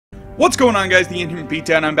What's going on, guys? The Inhuman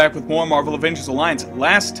Beatdown. I'm back with more Marvel Avengers Alliance.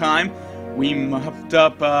 Last time, we muffed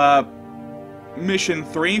up Mission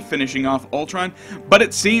 3, finishing off Ultron, but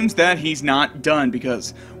it seems that he's not done,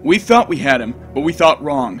 because we thought we had him, but we thought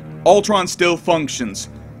wrong. Ultron still functions.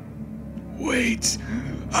 Wait,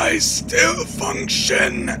 I still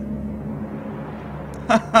function!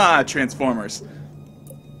 Haha, Transformers.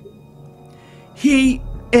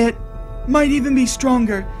 It might even be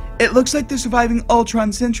stronger. It looks like the surviving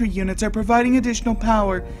Ultron Sentry units are providing additional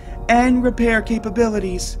power and repair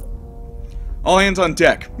capabilities. All hands on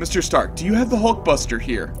deck. Mr. Stark, do you have the Hulkbuster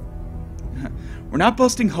here? We're not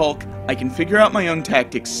busting Hulk. I can figure out my own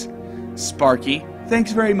tactics. Sparky,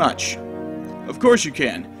 thanks very much. Of course you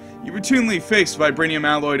can. You routinely face vibranium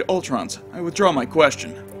alloyed Ultrons. I withdraw my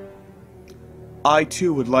question. I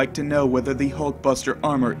too would like to know whether the Hulkbuster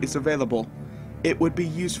armor is available. It would be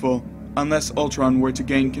useful, unless Ultron were to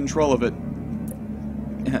gain control of it.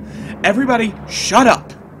 Everybody, shut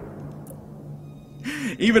up!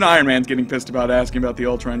 Even Iron Man's getting pissed about asking about the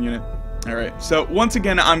Ultron unit. Alright, so once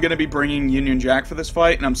again, I'm going to be bringing Union Jack for this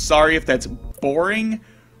fight, and I'm sorry if that's boring,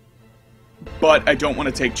 but I don't want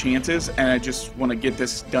to take chances, and I just want to get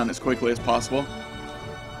this done as quickly as possible.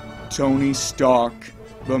 Tony Stark,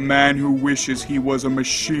 the man who wishes he was a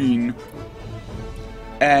machine.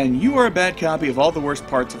 And you are a bad copy of all the worst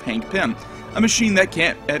parts of Hank Pym, a machine that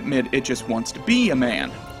can't admit it just wants to be a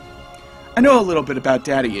man. I know a little bit about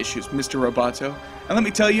daddy issues, Mr. Roboto, and let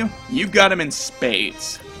me tell you, you've got him in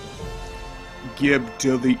spades. Gib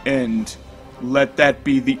till the end. Let that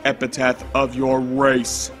be the epitaph of your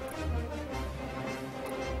race.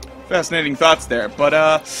 Fascinating thoughts there, but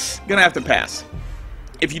gonna have to pass.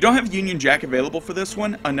 If you don't have Union Jack available for this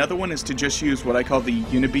one, another one is to just use what I call the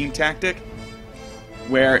Unibeam tactic,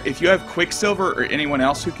 where if you have Quicksilver or anyone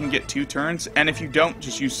else who can get 2 turns, and if you don't,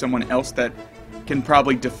 just use someone else that can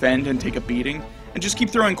probably defend and take a beating, and just keep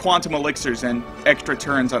throwing quantum elixirs and extra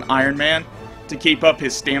turns on Iron Man to keep up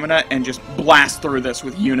his stamina and just blast through this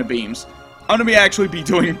with Unibeams. I'm going to actually be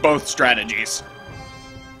doing both strategies.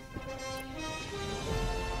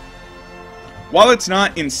 While it's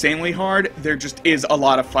not insanely hard, there just is a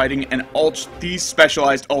lot of fighting, and these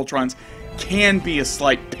specialized Ultrons can be a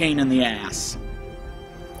slight pain in the ass.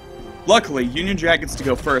 Luckily, Union Jack gets to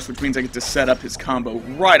go first, which means I get to set up his combo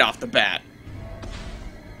right off the bat.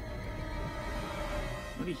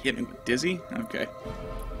 What did he hit me with? Dizzy? Okay.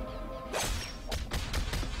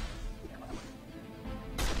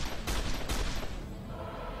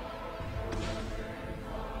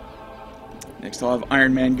 Next I'll have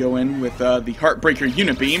Iron Man go in with the Heartbreaker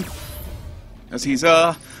Unibeam, as he's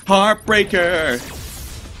a Heartbreaker.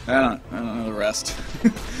 I don't know the rest.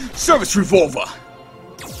 Service Revolver!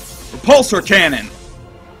 Repulsor Cannon!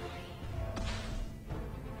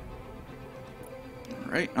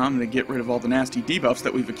 Alright, I'm going to get rid of all the nasty debuffs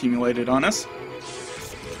that we've accumulated on us.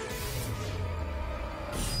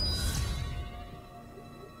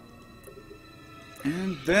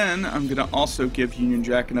 And then I'm going to also give Union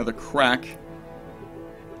Jack another crack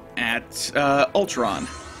at Ultron.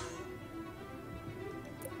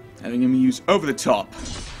 Having him use Over the Top.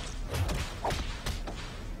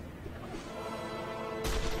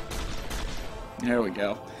 There we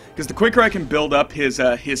go. Because the quicker I can build up his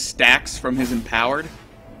stacks from his Empowered,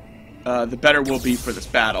 the better we'll be for this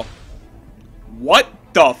battle. What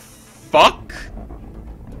the fuck?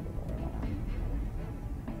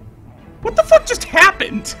 What the fuck just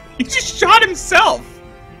happened? He just shot himself!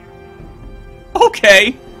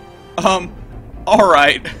 Okay.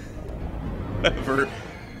 Alright. Whatever.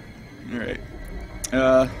 Alright.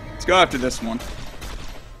 Let's go after this one.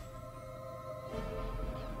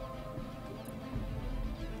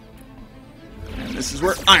 This is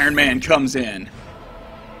where Iron Man comes in.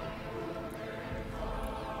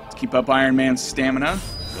 Let's keep up Iron Man's stamina,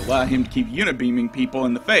 allow him to keep unibeaming people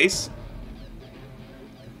in the face.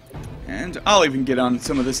 And I'll even get on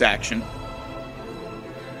some of this action.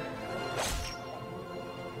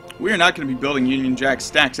 We're not going to be building Union Jack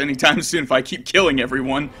stacks anytime soon if I keep killing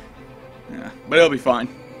everyone. Yeah, but it'll be fine.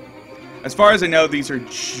 As far as I know, these are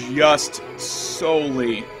just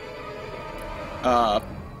solely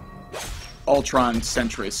Ultron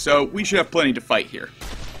sentries, so we should have plenty to fight here.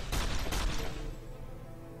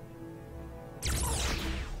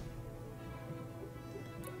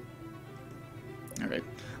 Alright,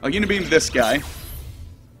 I'll Unibeam this guy.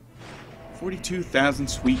 42,000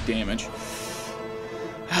 sweet damage.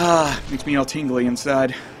 Ah, makes me all tingly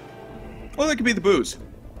inside. Or that could be the booze.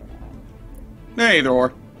 Either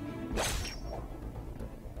or.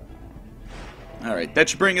 Alright, that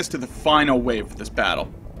should bring us to the final wave of this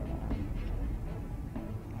battle.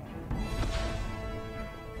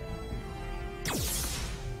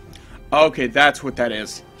 Okay, that's what that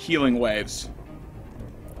is. Healing waves.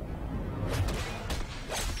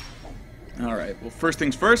 Alright, well, first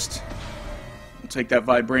things first. We'll take that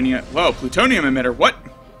vibranium... Whoa, plutonium emitter. What?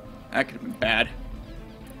 That could have been bad.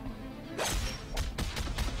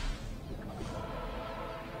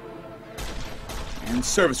 And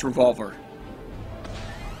service revolver.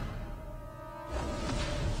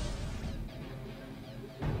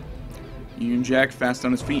 Union Jack fast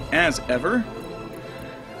on his feet as ever.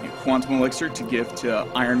 A quantum elixir to give to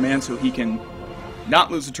Iron Man so he can not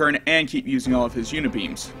lose a turn and keep using all of his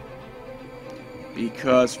unibeams.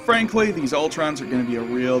 Because, frankly, these Ultrons are going to be a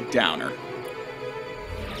real downer.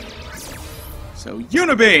 So,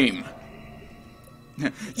 Unibeam!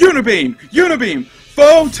 Unibeam! Unibeam!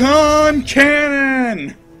 Photon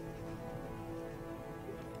Cannon!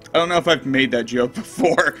 I don't know if I've made that joke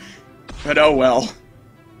before, but oh well.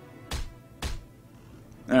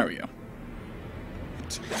 There we go.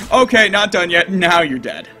 Okay, not done yet. Now you're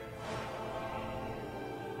dead.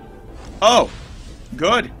 Oh,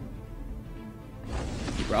 good.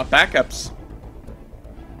 He brought backups.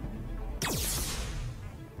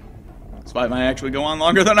 This fight might actually go on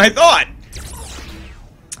longer than I thought.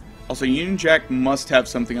 Also, Union Jack must have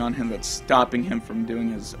something on him that's stopping him from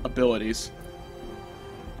doing his abilities.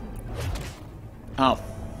 Oh,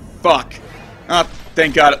 fuck. Oh,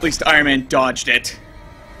 thank God, at least Iron Man dodged it.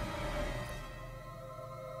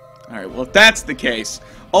 Alright, well, if that's the case,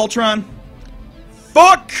 Ultron,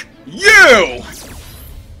 fuck you!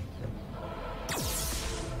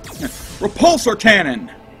 Repulsor Cannon!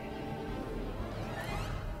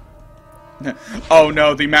 Oh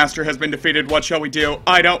no, the Master has been defeated. What shall we do?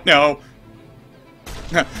 I don't know.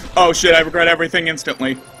 Oh shit, I regret everything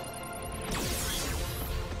instantly.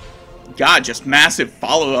 God, just massive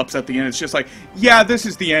follow-ups at the end. It's just like, yeah, this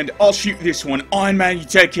is the end. I'll shoot this one. Iron Man, you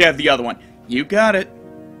take care of the other one. You got it.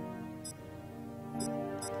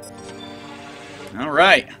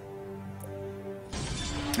 Alright.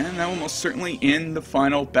 And that will most certainly end the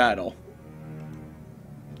final battle.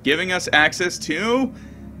 Giving us access to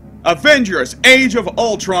Avengers, Age of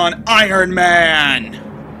Ultron, Iron Man!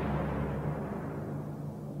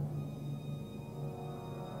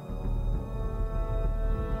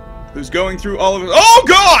 Who's going through all of his... Oh,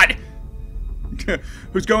 God!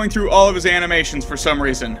 Who's going through all of his animations for some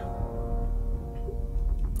reason.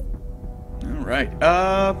 Alright,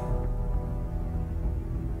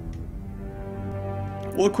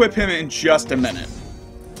 we'll equip him in just a minute.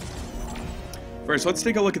 First, let's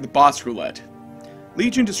take a look at the boss roulette.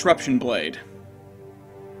 Legion Disruption Blade.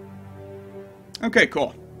 Okay,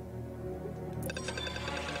 cool.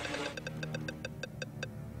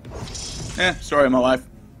 Story of my life.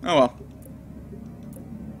 Oh well.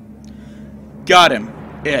 Got him.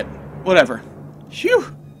 Whatever. Phew!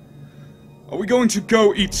 Are we going to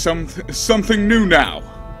go eat something new now?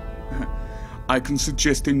 I can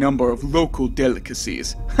suggest a number of local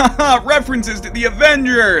delicacies. Haha! References to the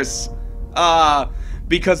Avengers!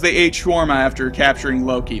 Because they ate shawarma after capturing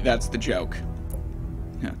Loki. That's the joke.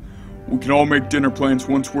 Yeah. We can all make dinner plans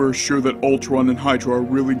once we're sure that Ultron and Hydra are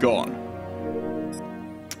really gone.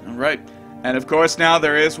 Alright. And of course now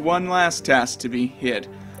there is one last task to be hit.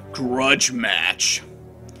 Grudge match.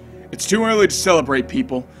 It's too early to celebrate,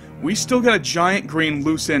 people. We still got a giant green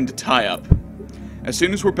loose end to tie up. As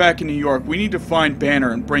soon as we're back in New York, we need to find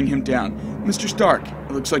Banner and bring him down. Mr. Stark,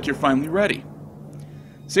 it looks like you're finally ready.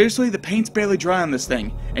 Seriously, the paint's barely dry on this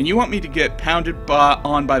thing, and you want me to get pounded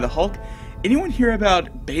on by the Hulk? Anyone hear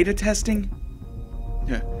about beta testing?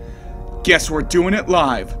 Guess we're doing it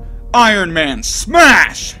live. Iron Man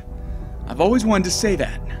smash! I've always wanted to say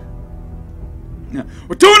that.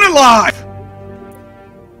 We're doing it live!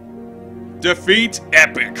 Defeat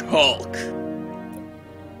Epic Hulk.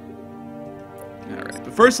 Alright,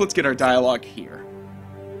 but first let's get our dialogue here.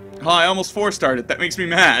 Oh, I almost 4-starred it. That makes me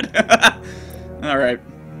mad. Alright.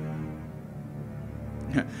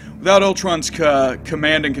 Without Ultron's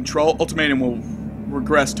command and control, Ultimatum will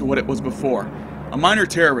regress to what it was before. A minor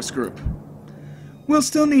terrorist group. We'll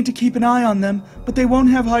still need to keep an eye on them, but they won't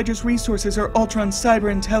have Hydra's resources or Ultron's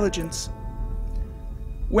cyber intelligence.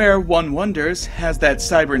 Where, one wonders, has that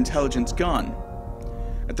cyber intelligence gone?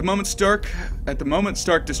 At the moment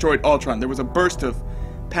Stark destroyed Ultron, there was a burst of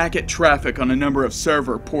packet traffic on a number of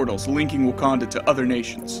server portals linking Wakanda to other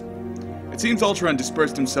nations. It seems Ultron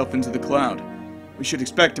dispersed himself into the cloud. We should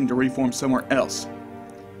expect him to reform somewhere else.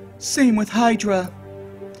 Same with Hydra.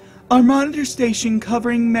 Our monitor station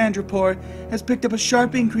covering Madripoor has picked up a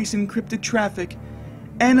sharp increase in encrypted traffic.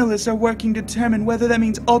 Analysts are working to determine whether that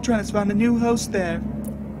means Ultron has found a new host there.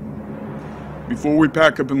 Before we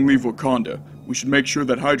pack up and leave Wakanda, We should make sure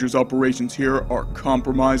that Hydra's operations here are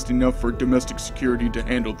compromised enough for domestic security to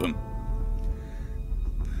handle them.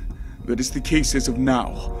 That is the case as of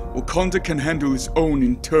now. Wakanda can handle its own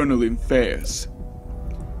internal affairs.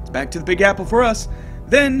 It's back to the Big Apple for us.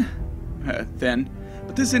 But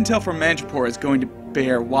this intel from Manjapur is going to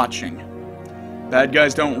bear watching. Bad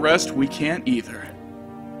guys don't rest, we can't either.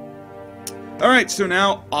 Alright, so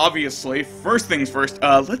now, obviously, first things first,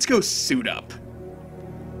 let's go suit up.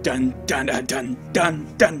 Dun dun dun dun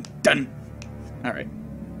dun dun dun. Alright.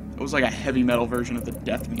 That was like a heavy metal version of the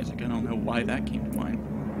death music. I don't know why that came to mind.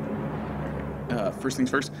 First things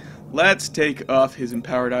first, let's take off his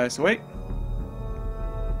empowered ISO.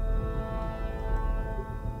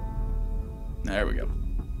 There we go.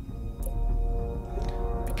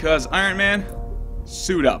 Because Iron Man,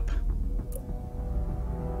 suit up.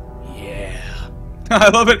 Yeah. I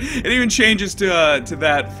love it. It even changes to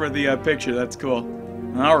that for the picture. That's cool.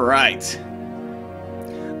 Alright.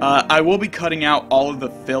 I will be cutting out all of the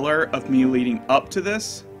filler of me leading up to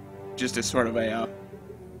this. Just as sort of a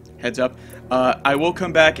heads up. I will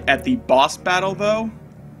come back at the boss battle, though,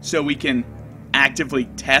 so we can actively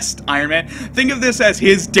test Iron Man. Think of this as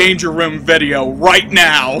his Danger Room video right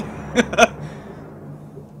now.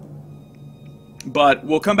 But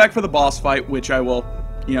we'll come back for the boss fight, which I will,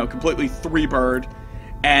 you know, completely 3-bird,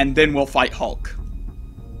 and then we'll fight Hulk.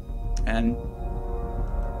 And,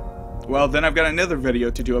 well, then I've got another video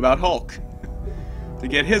to do about Hulk. To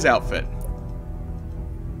get his outfit.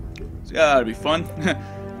 So, yeah, that'll be fun.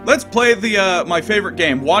 Let's play the, my favorite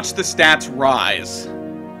game. Watch the stats rise.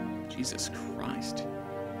 Jesus Christ.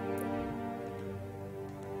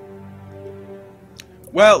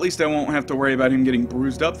 Well, at least I won't have to worry about him getting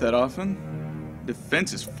bruised up that often.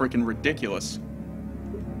 Defense is freaking ridiculous.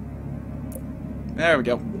 There we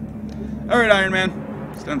go. Alright, Iron Man.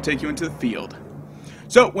 It's time to take you into the field.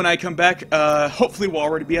 So, when I come back, hopefully we'll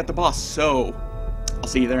already be at the boss. So, I'll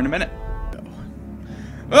see you there in a minute.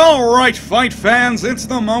 Alright, fight fans, it's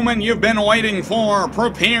the moment you've been waiting for.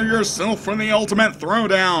 Prepare yourself for the ultimate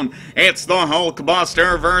throwdown. It's the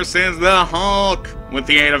Hulkbuster versus the Hulk. With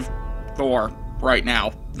the aid of Thor, right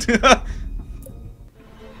now.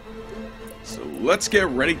 So let's get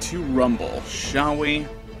ready to rumble, shall we?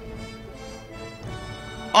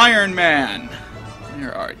 Iron Man,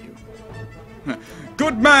 where are you?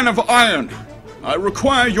 Good man of iron, I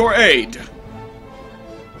require your aid.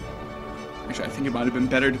 Actually, I think it might have been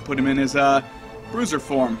better to put him in his, bruiser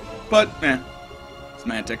form. But,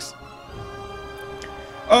 semantics.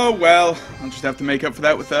 Oh, well. I'll just have to make up for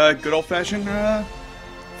that with, good old-fashioned,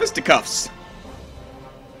 fisticuffs.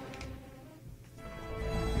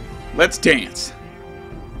 Let's dance.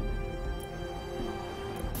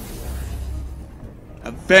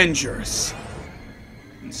 Avengers.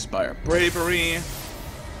 Inspire bravery.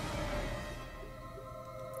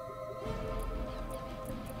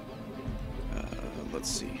 Let's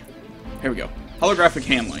see. Here we go. Holographic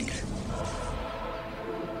handling.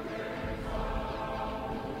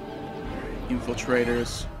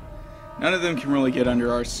 Infiltrators. None of them can really get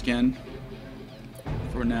under our skin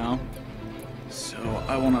for now, so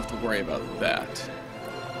I won't have to worry about that.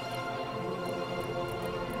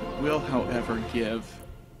 Will, however, give...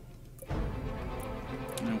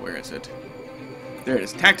 where is it? There it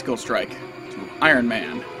is. Tactical Strike to Iron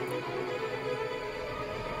Man.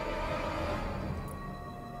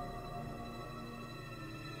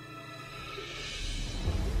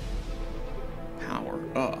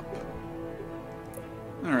 Up.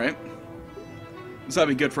 Alright. This ought to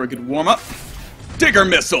be good for a good warm-up. Digger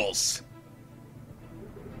missiles!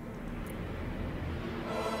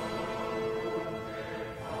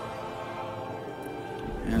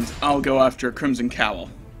 And I'll go after Crimson Cowl.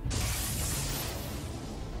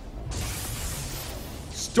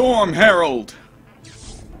 Storm Herald!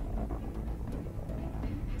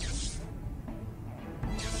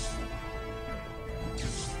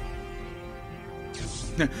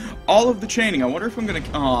 All of the chaining. I wonder if I'm gonna...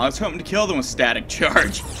 Oh, I was hoping to kill them with static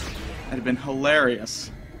charge. That'd have been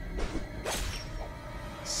hilarious.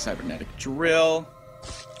 Cybernetic drill.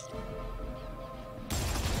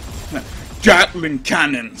 Gatling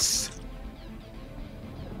cannons.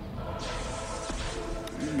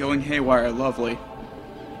 Going haywire. Lovely.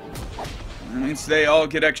 That means they all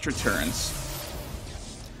get extra turns.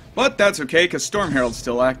 But that's okay, because Storm Herald's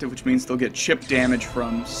still active, which means they'll get chip damage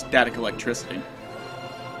from static electricity.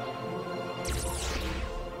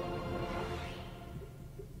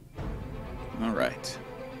 Alright.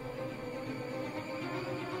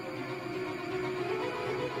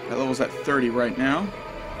 That level's at 30 right now.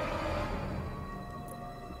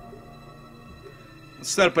 Let's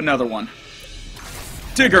set up another one.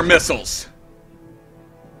 Digger missiles!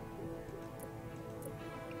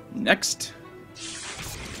 Next.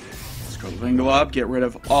 Scroll the Vingalob, get rid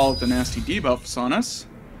of all of the nasty debuffs on us.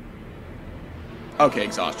 Okay,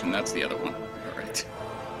 exhaustion, that's the other one. Alright.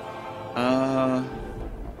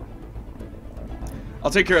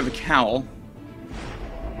 I'll take care of the cowl.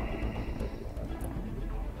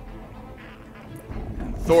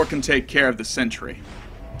 And Thor can take care of the sentry.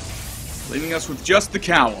 Leaving us with just the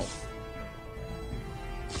cowl.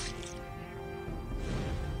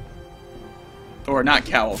 Or not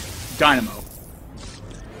cowl, dynamo.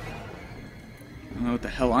 I don't know what the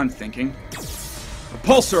hell I'm thinking.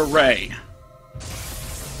 Repulsor ray!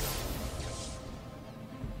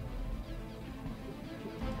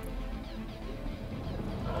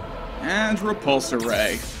 And repulsor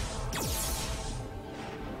ray.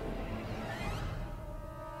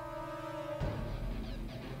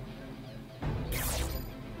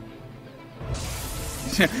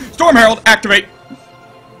 Storm Herald, activate!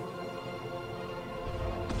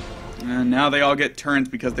 And now they all get turns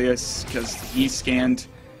because he scanned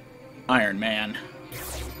Iron Man.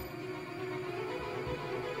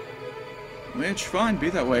 Which, fine, be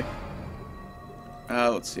that way.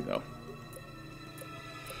 Let's see though.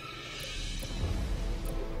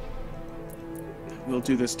 We'll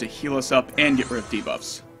do this to heal us up and get rid of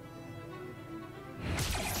debuffs.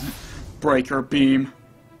 Breaker beam.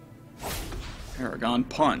 Paragon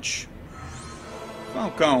punch.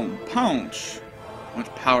 Falcon punch. How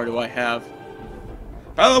much power do I have?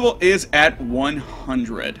 Power level is at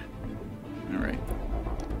 100. Alright.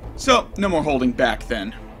 So, no more holding back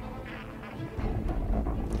then.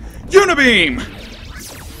 Unibeam!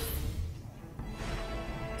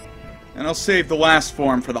 And I'll save the last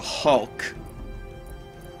form for the Hulk.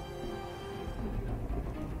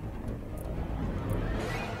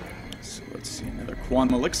 So let's see, another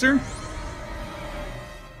Quantum Elixir.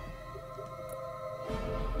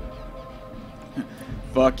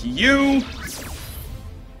 Fuck you!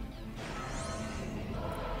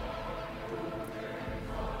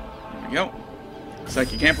 There we go.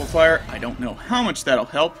 Psychic Amplifier. I don't know how much that'll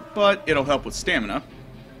help, but it'll help with stamina.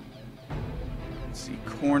 Let's see,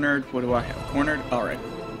 cornered. What do I have? Cornered? Alright.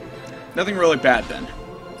 Nothing really bad then.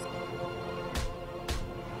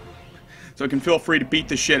 So I can feel free to beat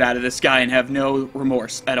the shit out of this guy and have no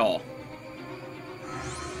remorse at all.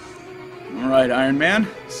 Alright, Iron Man.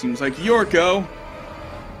 Seems like your go.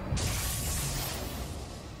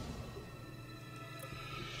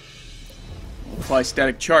 Apply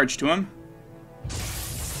static charge to him.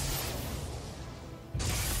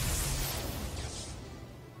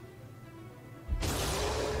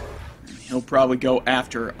 He'll probably go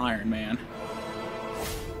after Iron Man.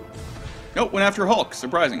 Nope, went after Hulk.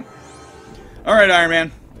 Surprising. Alright, Iron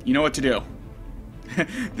Man. You know what to do.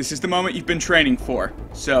 This is the moment you've been training for.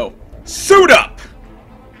 So, suit up!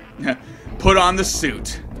 Put on the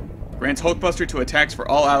suit. Grants Hulkbuster to attacks for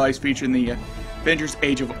all allies featured in the Avengers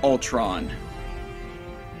Age of Ultron.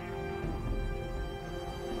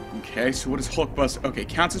 Okay, so what is Hulkbuster? Okay,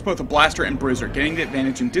 counts as both a blaster and bruiser, getting the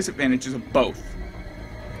advantage and disadvantages of both.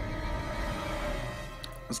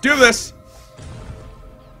 Let's do this!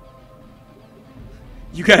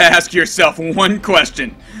 You gotta ask yourself one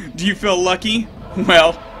question. Do you feel lucky?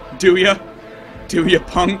 Well, do ya? Do ya,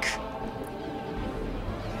 punk?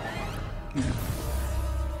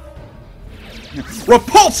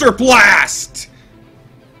 Repulsor blast!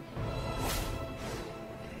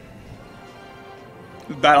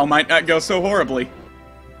 The battle might not go so horribly.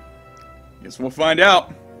 Guess we'll find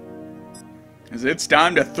out. As it's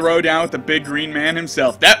time to throw down with the big green man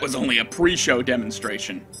himself. That was only a pre-show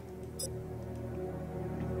demonstration.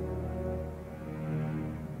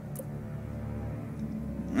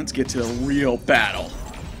 Let's get to the real battle.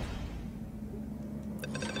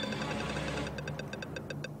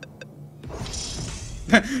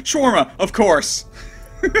 Shawarma, of course.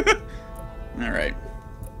 Alright.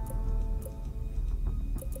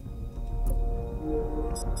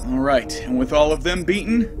 Alright, and with all of them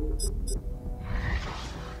beaten...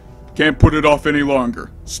 Can't put it off any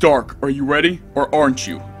longer. Stark, are you ready, or aren't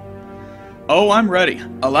you? Oh, I'm ready.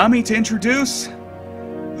 Allow me to introduce...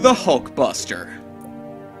 the Hulkbuster.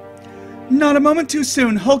 Not a moment too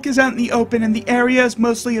soon. Hulk is out in the open and the area is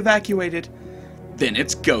mostly evacuated. Then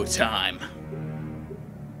it's go time.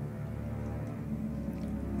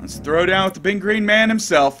 Let's throw down with the big green man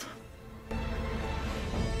himself.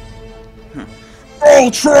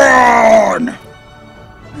 Ultron!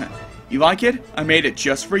 You like it? I made it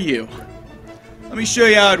just for you. Let me show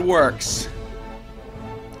you how it works.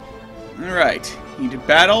 Alright, you need to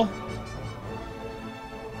battle.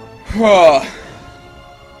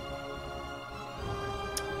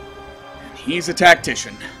 He's a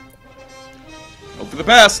tactician. Hope for the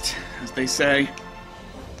best, as they say.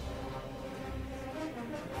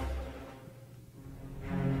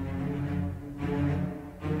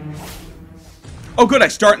 Oh good, I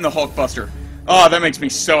start in the Hulkbuster. Oh, that makes me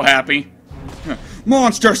so happy.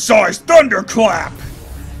 Monster-sized thunderclap!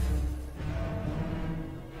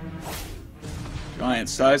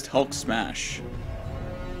 Giant-sized Hulk smash.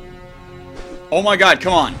 Oh my god,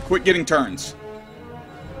 come on. Quit getting turns.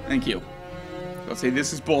 Thank you. I'll say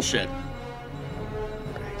this is bullshit.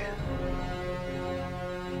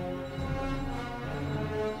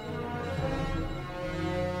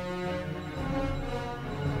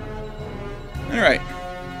 Alright.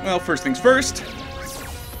 Well, first things first.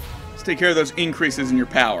 Let's take care of those increases in your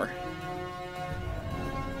power.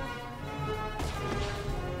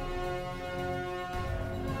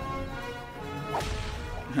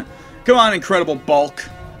 Come on, incredible bulk.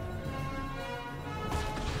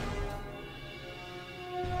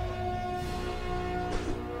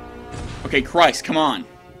 Okay, Christ, come on.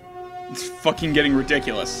 It's fucking getting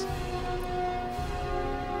ridiculous.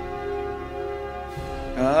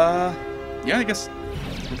 Yeah, I guess.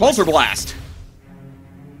 Repulsor Blast!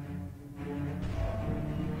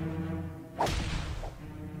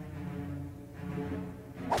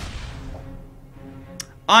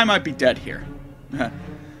 I might be dead here.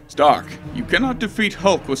 Stark, you cannot defeat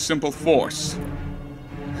Hulk with simple force.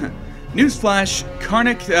 Newsflash,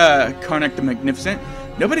 Karnak the Magnificent.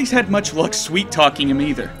 Nobody's had much luck sweet-talking him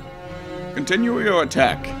either. Continue your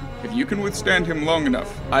attack. If you can withstand him long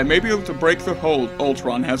enough, I may be able to break the hold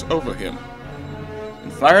Ultron has over him.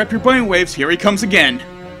 And fire up your brainwaves, here he comes again.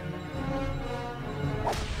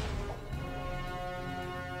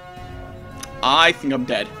 I think I'm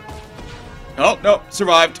dead. Oh, no,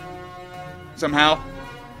 survived. Somehow.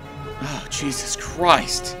 Oh, Jesus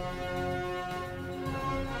Christ.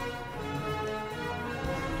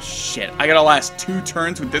 Shit, I gotta last 2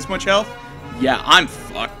 turns with this much health? Yeah, I'm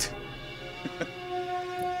fucked.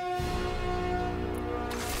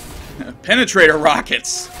 Penetrator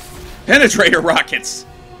rockets! Penetrator rockets!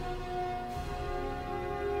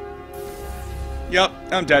 Yep,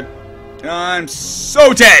 I'm dead. I'm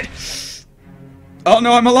so dead! Oh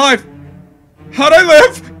no, I'm alive! How'd I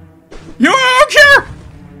live? You don't care!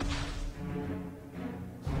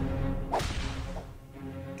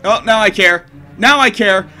 Oh, now I care. Now I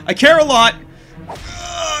care. I care a lot.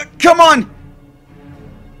 Come on!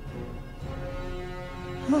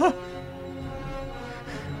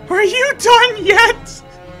 Are you done yet?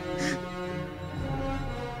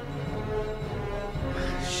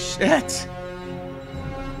 Shit.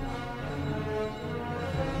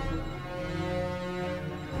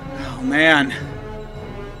 Oh, man.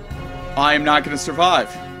 I am not going to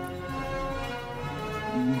survive.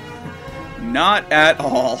 Not at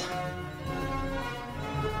all.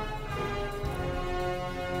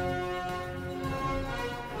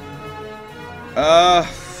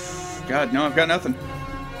 God, no, I've got nothing.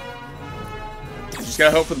 Just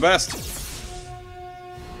gotta hope for the best.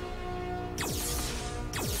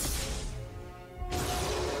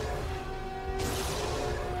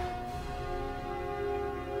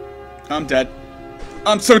 I'm dead.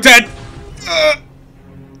 I'm so dead!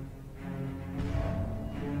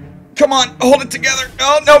 Come on, hold it together.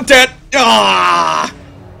 Oh, no, I'm dead. Ah!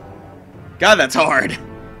 God, that's hard.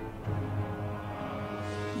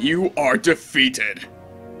 You are defeated.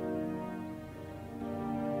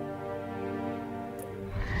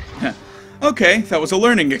 Okay, that was a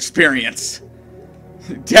learning experience.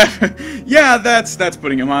 Yeah, that's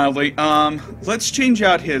putting it mildly. Let's change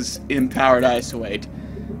out his empowered isolate,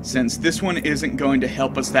 since this one isn't going to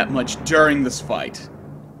help us that much during this fight.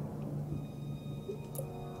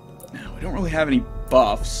 Now, we don't really have any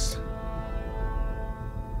buffs.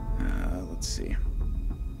 Let's see.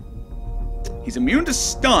 He's immune to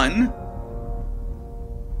stun.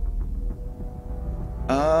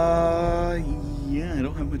 Yeah, I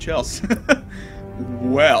don't have much else.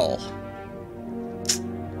 Well.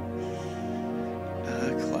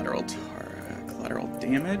 Collateral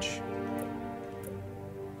damage.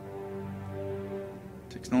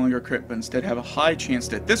 Takes no longer crit, but instead have a high chance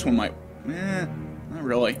that this one might... not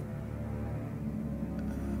really.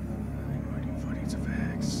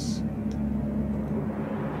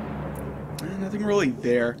 Nothing really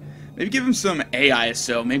there. Maybe give him some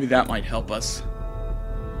AISO. Maybe that might help us.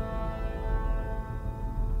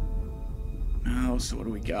 Oh, so what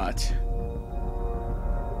do we got?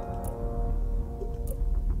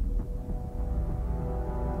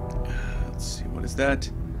 Let's see, what is that?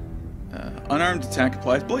 Unarmed attack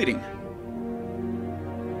applies bleeding.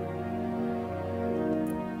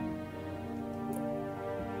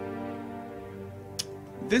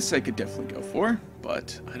 This I could definitely go for,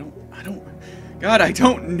 but God, I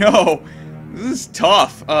don't know. This is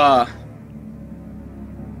tough. I'm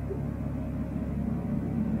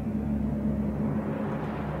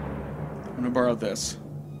gonna borrow this.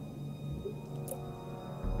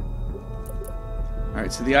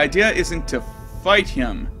 Alright, so the idea isn't to fight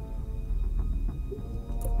him,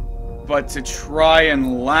 but to try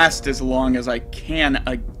and last as long as I can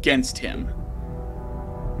against him.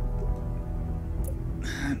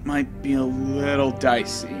 That might be a little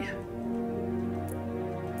dicey.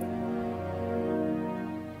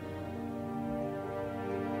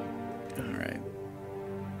 Alright.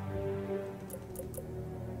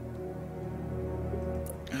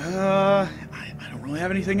 I don't really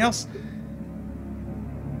have anything else.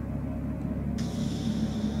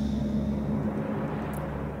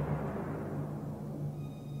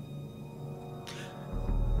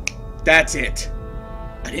 That's it.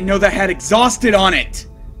 I didn't know that had exhausted on it.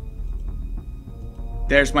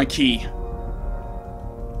 There's my key.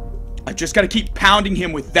 I just gotta keep pounding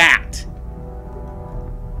him with that.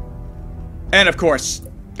 And of course,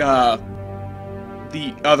 the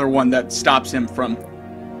other one that stops him from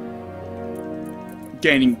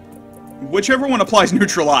gaining... Whichever one applies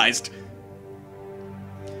neutralized.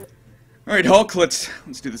 Alright, Hulk, let's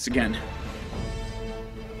do this again.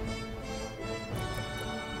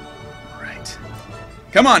 Alright.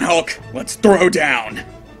 Come on, Hulk, let's throw down.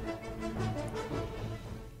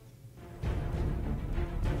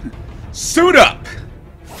 Suit up!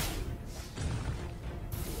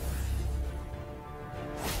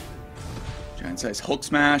 Giant-sized Hulk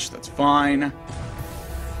smash, that's fine.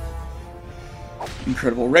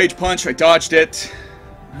 Incredible Rage Punch, I dodged it.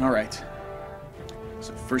 Alright.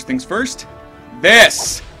 So first things first.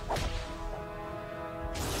 This!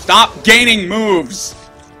 Stop gaining moves!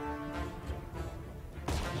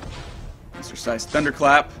 Monster-sized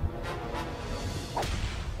Thunderclap.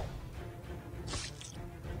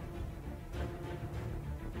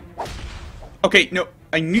 Okay, no,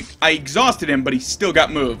 I exhausted him, but he still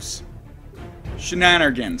got moves.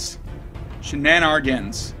 Shenanigans.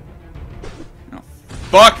 Shenanigans. Oh,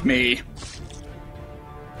 fuck me.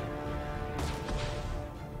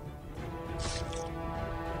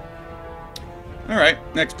 Alright,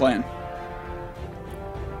 next plan.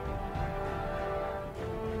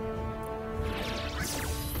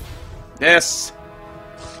 This.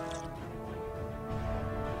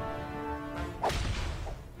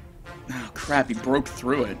 Oh, crap, he broke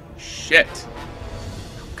through it. Shit.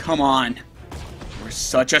 Oh, come on. You're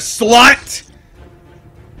such a slut!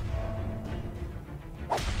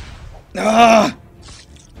 Ah!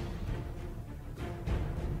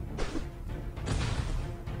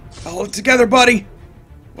 Hold it together, buddy!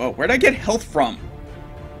 Whoa, where'd I get health from?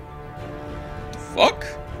 The fuck?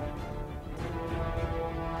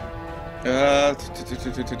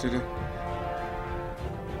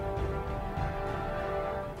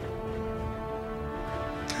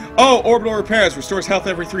 Oh, orbital repairs. Restores health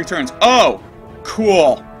every 3 turns. Oh!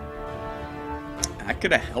 Cool. That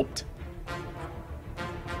could have helped.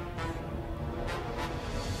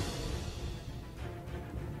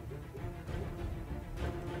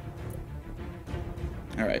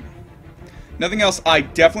 Alright. Nothing else. I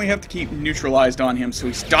definitely have to keep neutralized on him so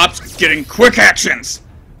he stops getting quick actions!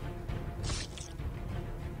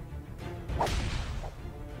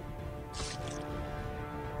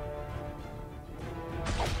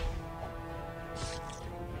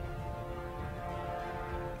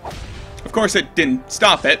 Of course it didn't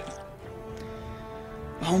stop it.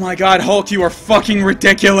 Oh my god, Hulk, you are fucking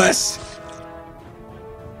ridiculous!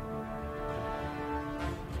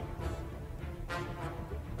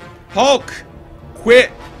 Hulk! Quit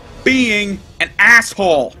being an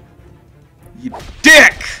asshole! You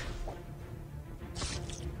dick!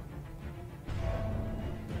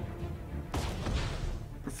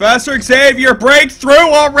 Professor Xavier, break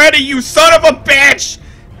through already, you son of a bitch!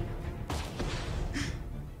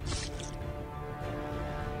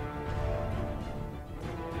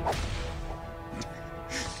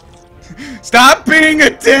 Stop being a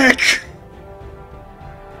dick!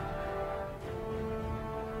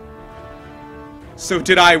 So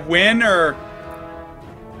did I win, or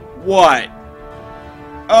what?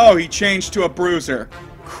 Oh, he changed to a bruiser.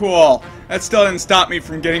 Cool. That still didn't stop me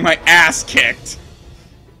from getting my ass kicked.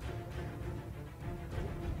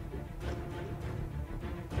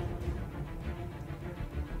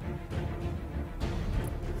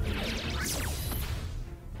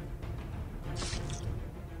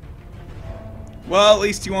 Well, at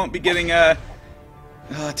least you won't be getting a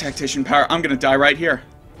tactician power. I'm gonna die right here.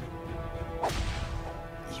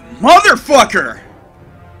 You motherfucker!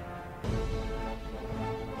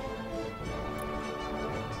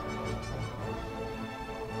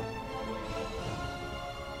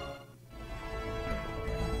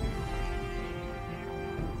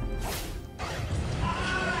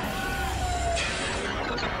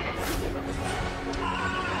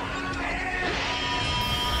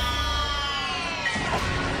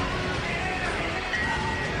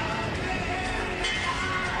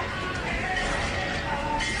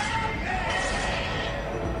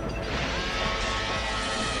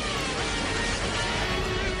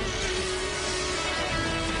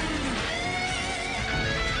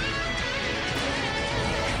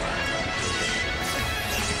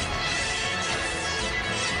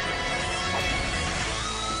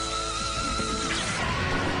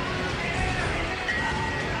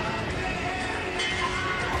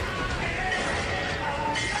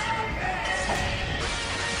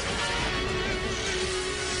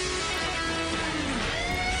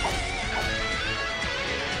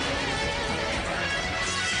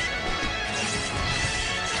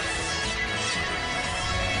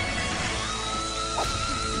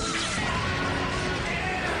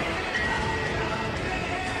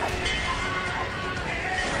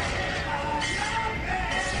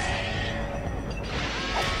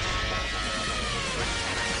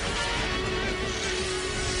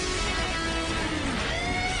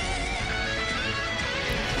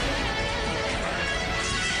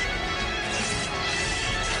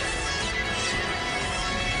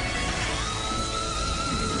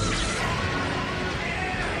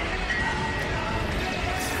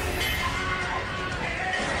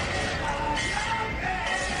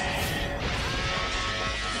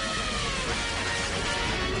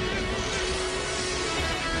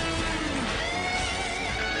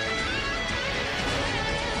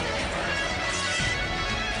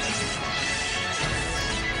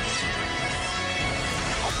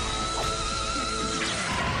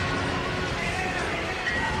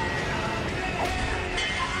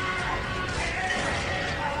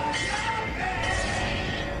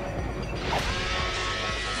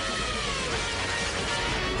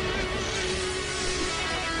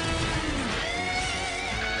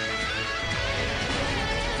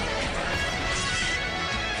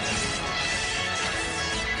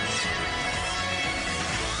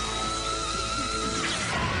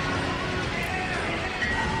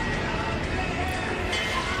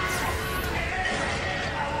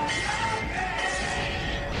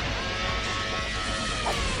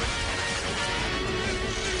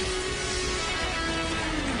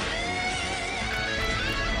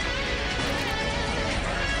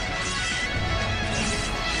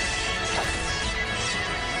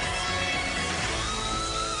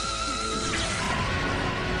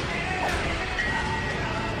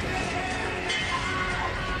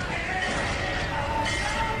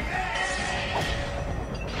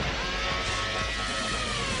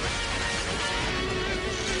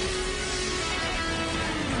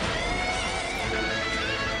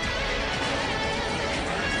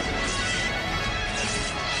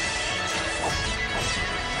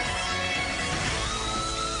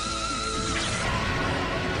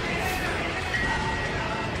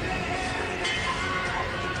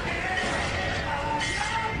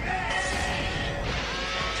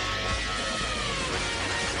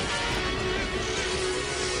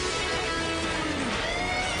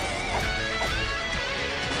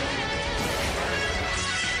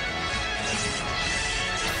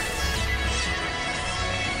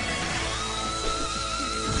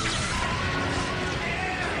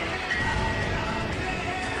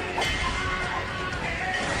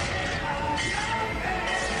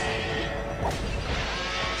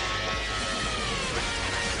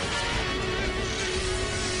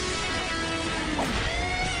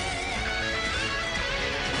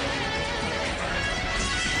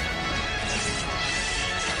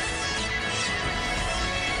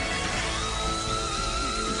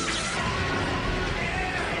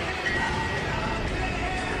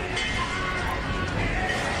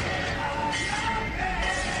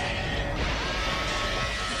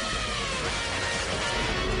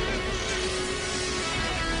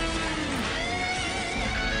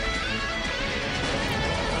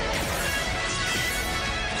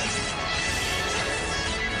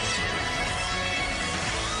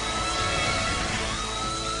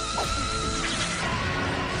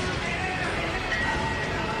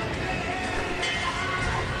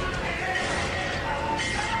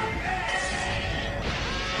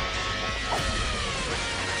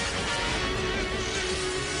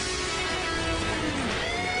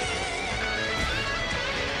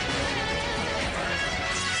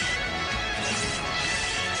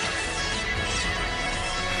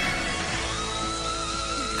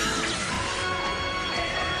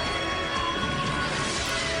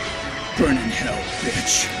 Burn in hell,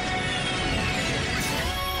 bitch.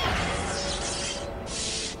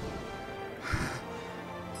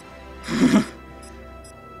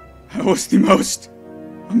 That was the most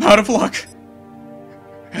I'm out of luck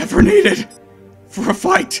ever needed for a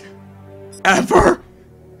fight. Ever.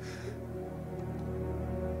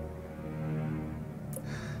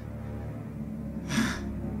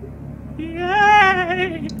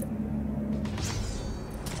 Yay!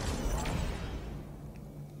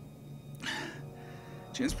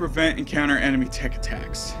 Chance to prevent and counter enemy tech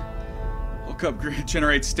attacks. Hulk upgrade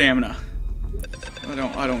generates stamina. I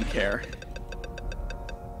don't care.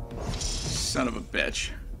 Son of a bitch.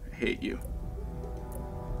 I hate you.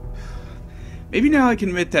 Maybe now I can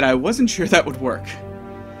admit that I wasn't sure that would work.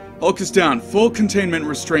 Hulk is down. Full containment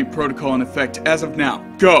restraint protocol in effect as of now.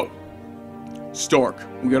 Go! Stark,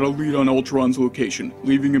 we got a lead on Ultron's location.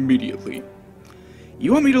 Leaving immediately.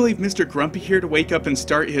 You want me to leave Mr. Grumpy here to wake up and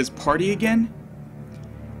start his party again?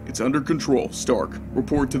 It's under control, Stark.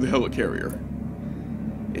 Report to the helicarrier.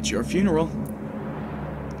 It's your funeral.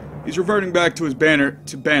 He's reverting back to his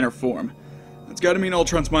banner form. That's gotta mean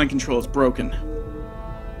Ultron's mind control is broken.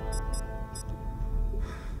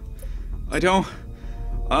 I don't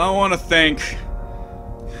want to think.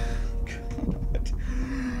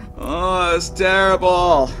 Oh, it's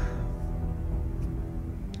terrible.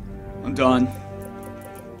 I'm done.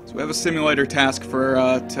 So we have a simulator task for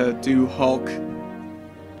to do Hulk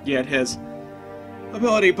get his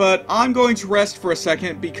ability, but I'm going to rest for a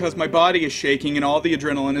second because my body is shaking and all the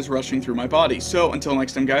adrenaline is rushing through my body. So until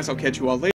next time, guys, I'll catch you all later.